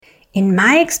In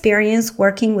my experience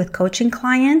working with coaching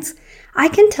clients, I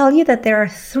can tell you that there are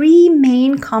 3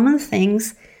 main common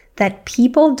things that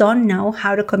people don't know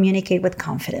how to communicate with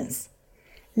confidence.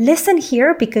 Listen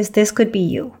here because this could be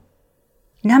you.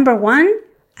 Number 1,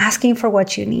 asking for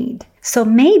what you need. So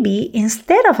maybe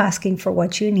instead of asking for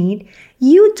what you need,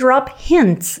 you drop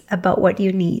hints about what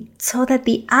you need so that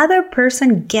the other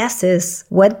person guesses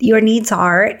what your needs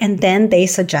are and then they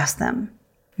suggest them.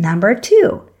 Number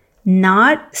 2,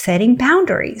 not setting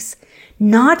boundaries,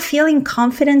 not feeling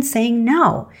confident saying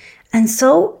no. And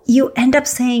so you end up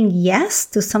saying yes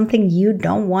to something you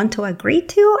don't want to agree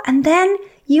to, and then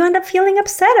you end up feeling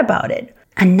upset about it.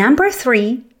 And number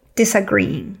 3,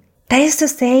 disagreeing. That is to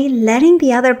say, letting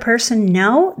the other person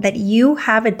know that you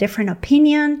have a different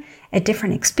opinion, a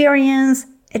different experience,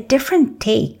 a different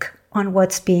take on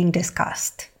what's being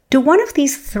discussed. Do one of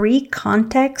these 3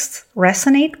 contexts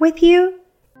resonate with you?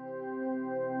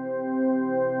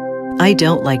 I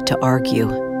don't like to argue,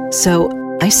 so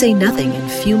I say nothing and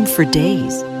fume for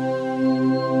days.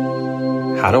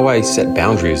 How do I set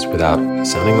boundaries without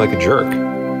sounding like a jerk?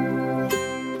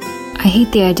 I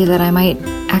hate the idea that I might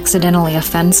accidentally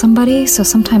offend somebody, so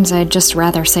sometimes I'd just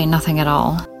rather say nothing at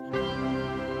all.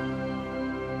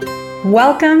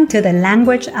 Welcome to the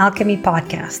Language Alchemy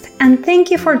Podcast, and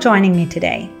thank you for joining me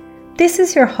today. This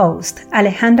is your host,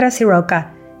 Alejandra Siroca,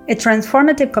 a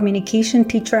transformative communication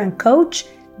teacher and coach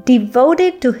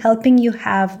devoted to helping you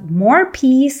have more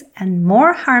peace and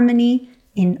more harmony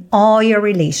in all your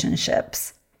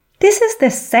relationships. This is the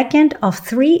second of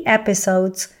 3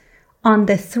 episodes on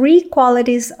the 3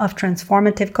 qualities of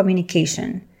transformative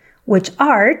communication, which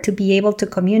are to be able to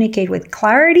communicate with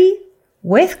clarity,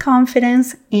 with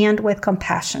confidence, and with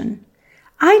compassion.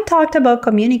 I talked about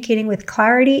communicating with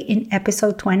clarity in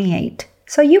episode 28,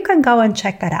 so you can go and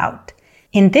check that out.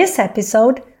 In this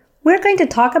episode, we're going to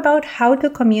talk about how to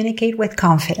communicate with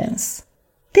confidence.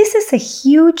 This is a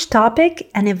huge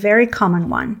topic and a very common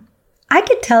one. I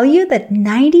could tell you that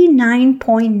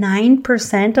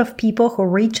 99.9% of people who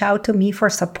reach out to me for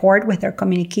support with their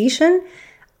communication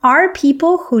are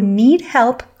people who need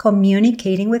help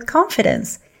communicating with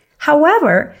confidence.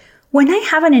 However, when I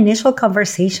have an initial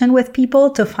conversation with people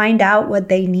to find out what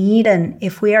they need and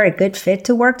if we are a good fit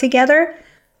to work together,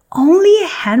 only a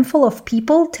handful of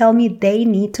people tell me they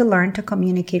need to learn to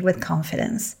communicate with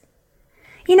confidence.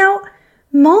 You know,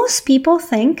 most people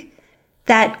think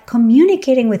that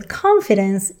communicating with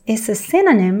confidence is a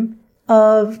synonym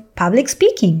of public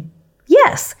speaking.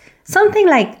 Yes, something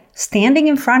like standing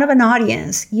in front of an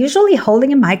audience, usually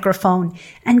holding a microphone,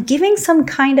 and giving some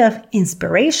kind of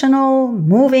inspirational,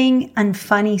 moving, and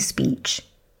funny speech.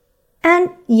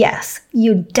 And yes,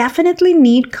 you definitely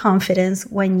need confidence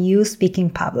when you speak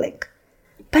in public.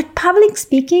 But public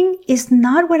speaking is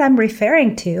not what I'm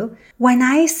referring to when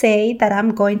I say that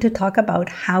I'm going to talk about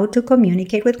how to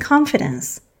communicate with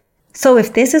confidence. So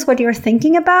if this is what you're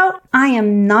thinking about, I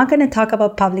am not going to talk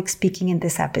about public speaking in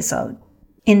this episode.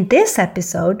 In this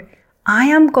episode, I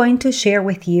am going to share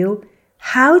with you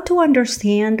how to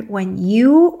understand when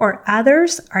you or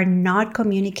others are not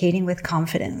communicating with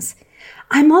confidence.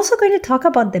 I'm also going to talk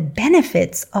about the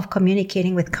benefits of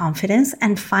communicating with confidence.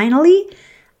 And finally,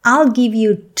 I'll give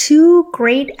you 2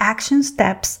 great action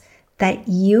steps that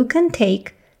you can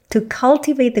take to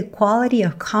cultivate the quality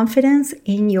of confidence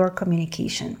in your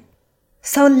communication.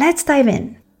 So let's dive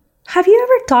in. Have you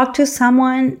ever talked to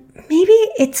someone, maybe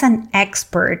it's an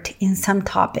expert in some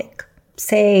topic,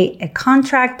 say a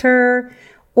contractor,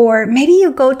 or maybe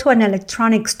you go to an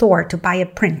electronic store to buy a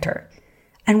printer.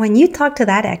 And when you talk to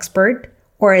that expert,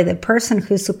 or the person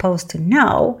who's supposed to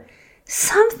know,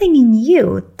 something in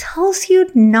you tells you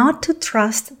not to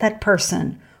trust that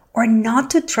person or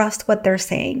not to trust what they're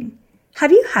saying.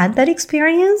 Have you had that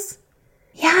experience?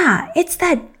 Yeah, it's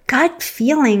that gut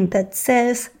feeling that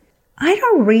says, I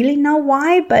don't really know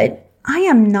why, but I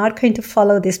am not going to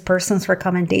follow this person's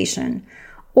recommendation,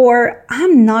 or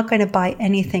I'm not going to buy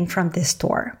anything from this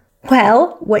store.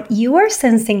 Well, what you are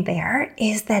sensing there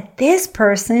is that this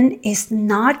person is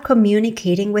not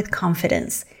communicating with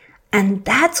confidence, and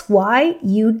that's why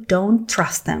you don't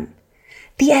trust them.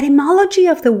 The etymology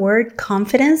of the word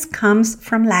confidence comes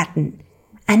from Latin,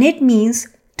 and it means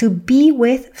to be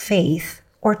with faith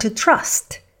or to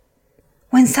trust.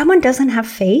 When someone doesn't have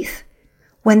faith,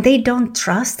 when they don't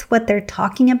trust what they're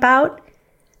talking about,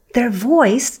 their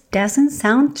voice doesn't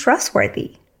sound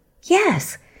trustworthy.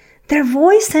 Yes, their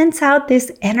voice sends out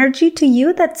this energy to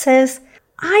you that says,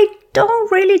 I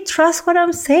don't really trust what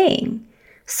I'm saying.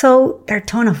 So their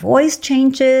tone of voice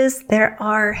changes. There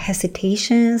are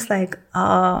hesitations like,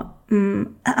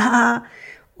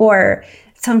 or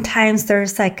Sometimes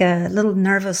there's like a little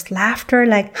nervous laughter,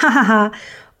 like, ha ha ha,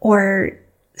 or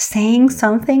saying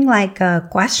something like a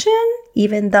question,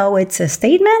 even though it's a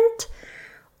statement,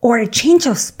 or a change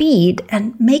of speed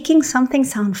and making something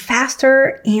sound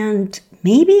faster and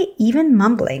maybe even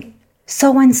mumbling.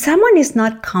 So when someone is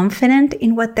not confident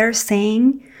in what they're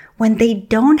saying, when they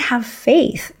don't have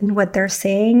faith in what they're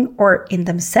saying or in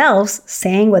themselves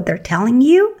saying what they're telling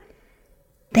you,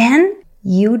 then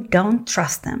you don't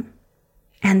trust them.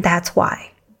 And that's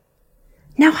why.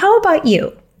 Now, how about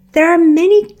you? There are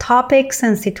many topics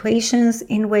and situations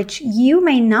in which you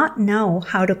may not know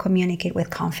how to communicate with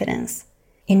confidence.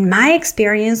 In my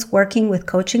experience working with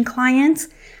coaching clients,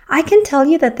 I can tell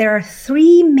you that there are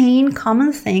 3 main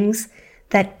common things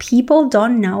that people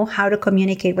don't know how to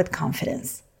communicate with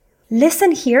confidence.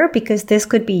 Listen here because this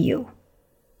could be you.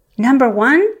 Number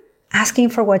 1, asking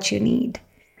for what you need.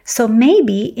 So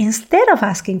maybe instead of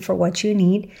asking for what you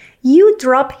need, you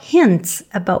drop hints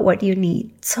about what you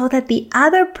need so that the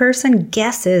other person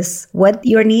guesses what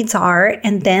your needs are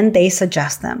and then they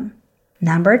suggest them.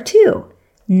 Number 2,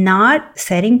 not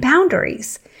setting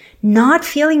boundaries, not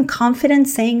feeling confident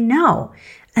saying no.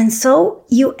 And so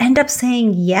you end up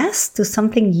saying yes to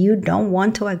something you don't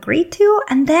want to agree to,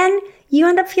 and then you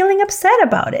end up feeling upset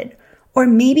about it. Or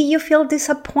maybe you feel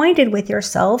disappointed with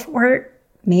yourself, or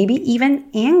maybe even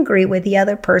angry with the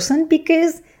other person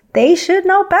because they should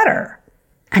know better.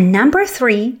 And number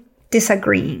 3,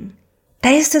 disagreeing.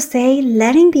 That is to say,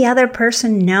 letting the other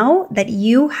person know that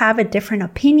you have a different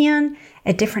opinion,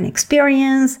 a different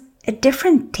experience, a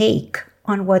different take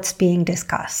on what's being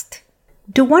discussed.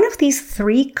 Do one of these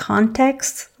 3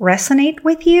 contexts resonate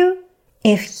with you?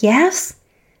 If yes,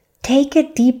 take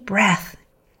a deep breath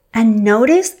and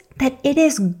notice that it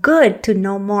is good to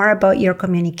know more about your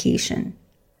communication.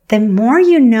 The more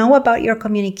you know about your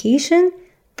communication,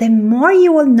 the more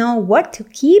you will know what to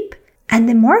keep and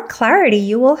the more clarity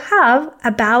you will have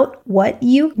about what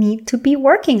you need to be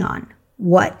working on,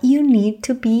 what you need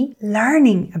to be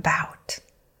learning about.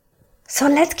 So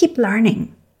let's keep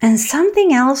learning. And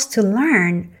something else to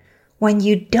learn when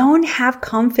you don't have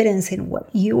confidence in what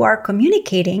you are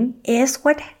communicating is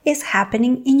what is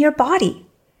happening in your body.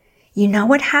 You know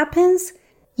what happens?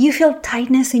 You feel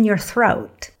tightness in your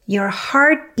throat. Your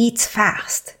heart beats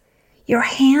fast. Your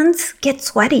hands get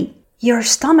sweaty. Your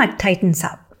stomach tightens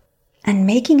up. And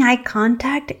making eye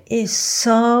contact is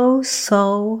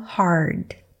so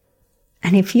hard.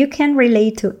 And if you can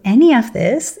relate to any of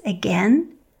this,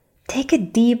 again, take a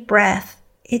deep breath.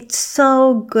 It's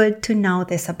so good to know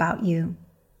this about you.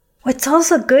 What's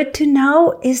also good to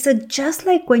know is that just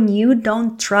like when you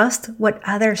don't trust what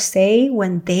others say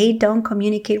when they don't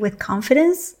communicate with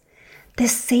confidence, the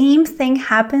same thing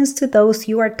happens to those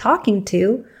you are talking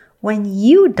to when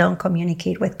you don't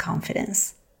communicate with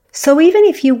confidence. So even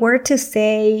if you were to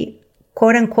say,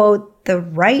 quote unquote, the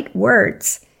right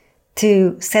words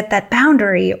to set that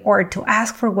boundary or to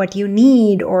ask for what you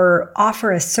need or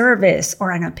offer a service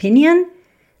or an opinion,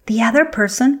 the other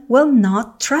person will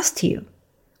not trust you,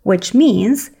 which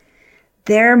means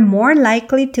they're more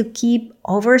likely to keep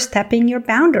overstepping your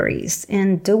boundaries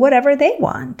and do whatever they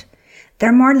want.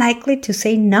 They're more likely to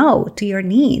say no to your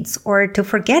needs or to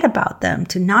forget about them,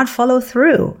 to not follow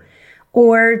through,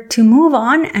 or to move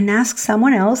on and ask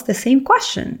someone else the same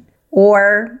question.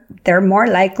 Or they're more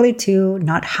likely to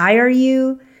not hire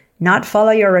you, not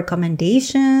follow your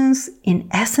recommendations, in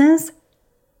essence,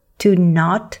 to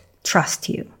not trust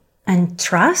you. And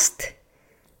trust,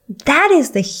 that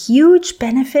is the huge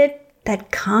benefit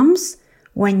that comes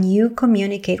when you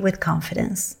communicate with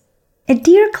confidence. A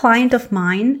dear client of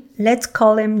mine, let's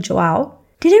call him Joao,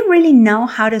 didn't really know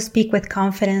how to speak with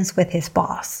confidence with his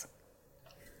boss.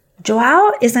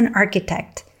 Joao is an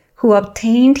architect who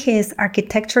obtained his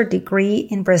architecture degree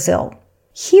in Brazil.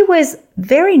 He was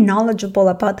very knowledgeable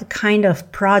about the kind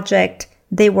of project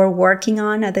they were working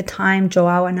on at the time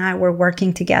Joao and I were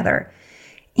working together.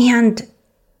 And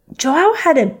Joao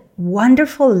had a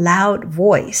wonderful, loud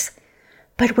voice.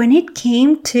 But when it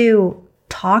came to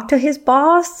talk to his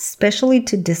boss, especially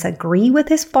to disagree with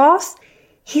his boss,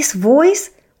 his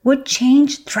voice would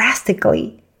change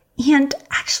drastically. And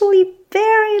actually,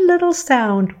 very little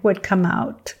sound would come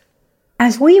out.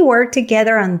 As we worked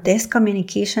together on this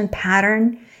communication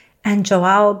pattern and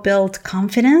Joao built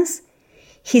confidence,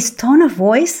 his tone of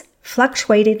voice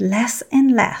fluctuated less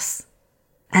and less.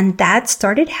 And that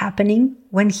started happening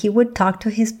when he would talk to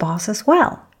his boss as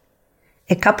well.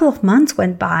 A couple of months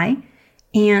went by,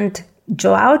 and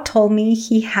Joao told me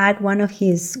he had one of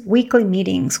his weekly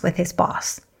meetings with his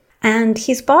boss. And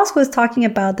his boss was talking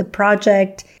about the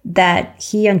project that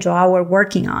he and Joao were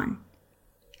working on.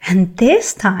 And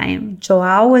this time,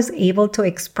 Joao was able to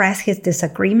express his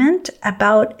disagreement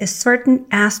about a certain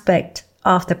aspect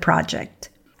of the project.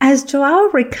 As Joao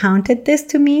recounted this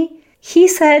to me, he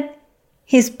said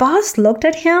his boss looked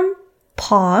at him,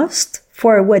 paused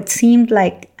for what seemed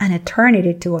like an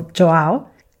eternity to Joao,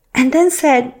 and then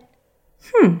said,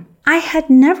 I had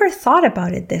never thought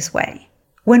about it this way.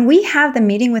 When we have the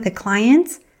meeting with the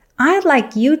clients, I'd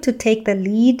like you to take the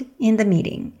lead in the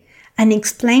meeting and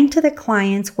explain to the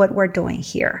clients what we're doing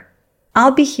here.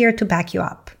 I'll be here to back you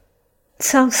up.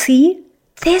 So see,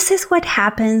 this is what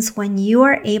happens when you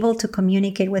are able to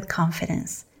communicate with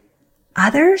confidence.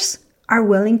 Others are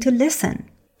willing to listen,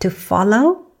 to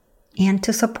follow, and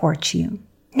to support you.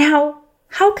 Now,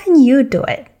 how can you do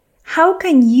it? How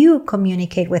can you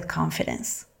communicate with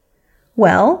confidence?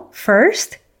 Well,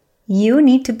 first, you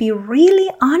need to be really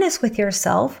honest with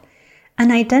yourself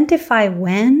and identify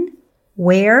when,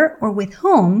 where, or with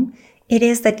whom it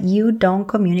is that you don't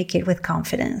communicate with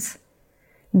confidence.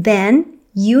 Then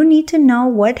you need to know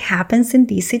what happens in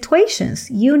these situations.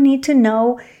 You need to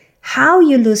know how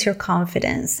you lose your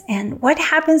confidence and what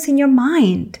happens in your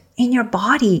mind, in your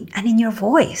body, and in your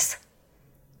voice.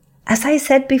 As I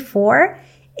said before,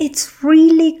 it's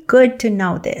really good to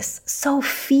know this. So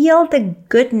feel the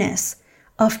goodness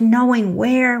of knowing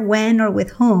where, when, or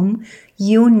with whom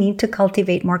you need to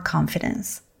cultivate more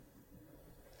confidence.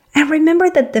 And remember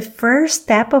that the first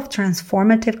step of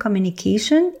transformative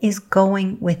communication is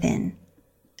going within.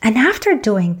 And after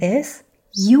doing this,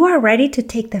 you are ready to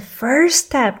take the first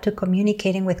step to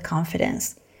communicating with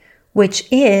confidence, which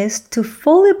is to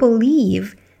fully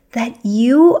believe that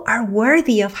you are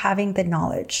worthy of having the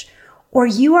knowledge, or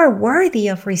you are worthy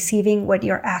of receiving what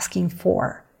you're asking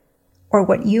for, or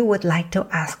what you would like to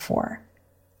ask for.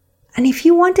 And if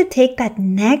you want to take that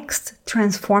next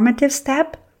transformative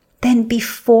step, then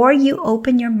before you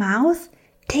open your mouth,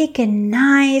 take a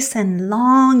nice and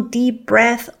long, deep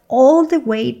breath all the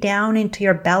way down into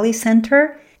your belly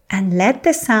center and let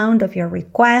the sound of your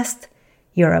request,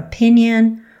 your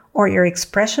opinion, or your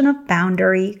expression of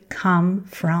boundary come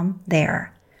from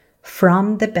there,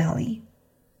 from the belly.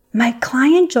 My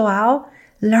client Joao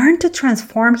learned to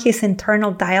transform his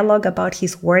internal dialogue about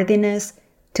his worthiness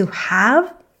to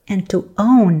have and to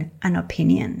own an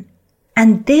opinion.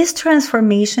 And this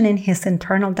transformation in his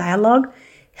internal dialogue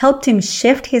helped him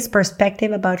shift his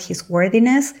perspective about his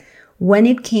worthiness when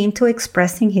it came to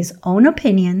expressing his own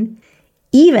opinion,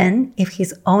 even if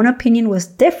his own opinion was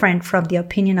different from the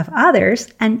opinion of others,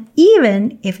 and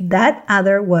even if that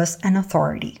other was an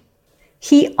authority.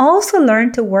 He also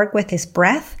learned to work with his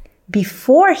breath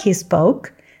before he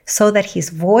spoke so that his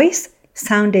voice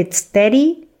sounded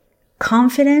steady,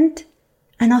 confident,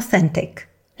 and authentic,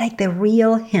 like the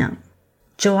real him.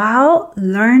 Joao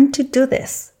learned to do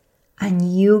this,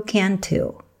 and you can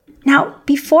too. Now,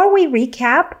 before we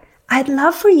recap, I'd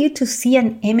love for you to see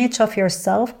an image of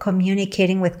yourself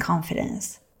communicating with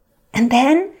confidence. And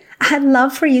then I'd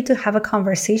love for you to have a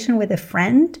conversation with a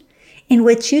friend in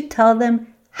which you tell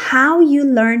them how you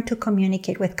learned to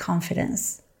communicate with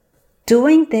confidence.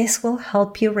 Doing this will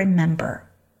help you remember.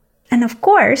 And of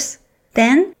course,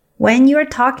 then when you're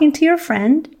talking to your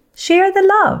friend, share the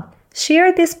love.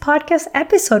 Share this podcast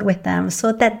episode with them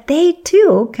so that they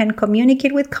too can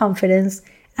communicate with confidence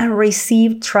and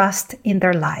receive trust in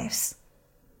their lives.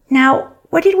 Now,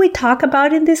 what did we talk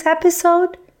about in this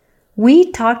episode?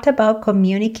 We talked about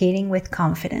communicating with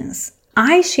confidence.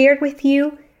 I shared with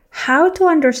you how to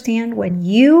understand when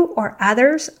you or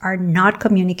others are not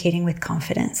communicating with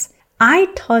confidence. I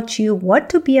taught you what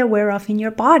to be aware of in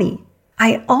your body.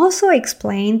 I also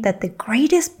explained that the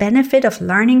greatest benefit of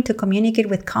learning to communicate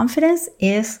with confidence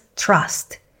is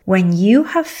trust. When you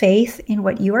have faith in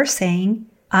what you are saying,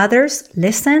 others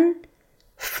listen,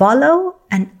 follow,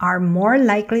 and are more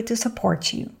likely to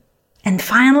support you. And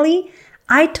finally,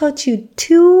 I taught you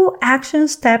 2 action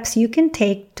steps you can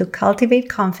take to cultivate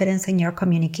confidence in your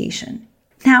communication.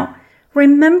 Now,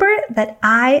 remember that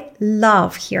I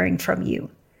love hearing from you.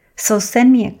 So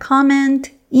send me a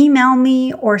comment, email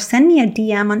me, or send me a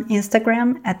DM on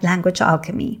Instagram at Language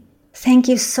Alchemy. Thank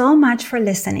you so much for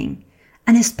listening.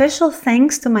 And a special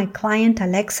thanks to my client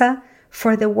Alexa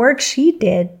for the work she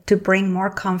did to bring more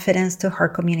confidence to her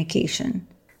communication.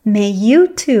 May you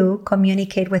too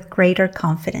communicate with greater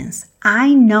confidence.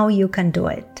 I know you can do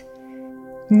it.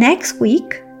 Next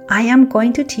week, I am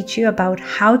going to teach you about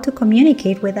how to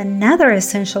communicate with another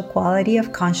essential quality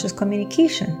of conscious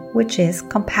communication, which is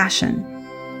compassion.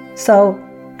 So,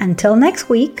 until next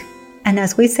week, and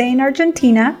as we say in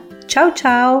Argentina, ciao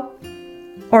ciao!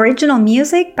 Original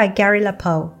music by Gary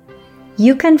LaPoe.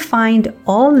 You can find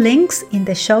all links in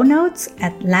the show notes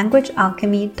at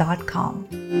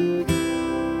languagealchemy.com.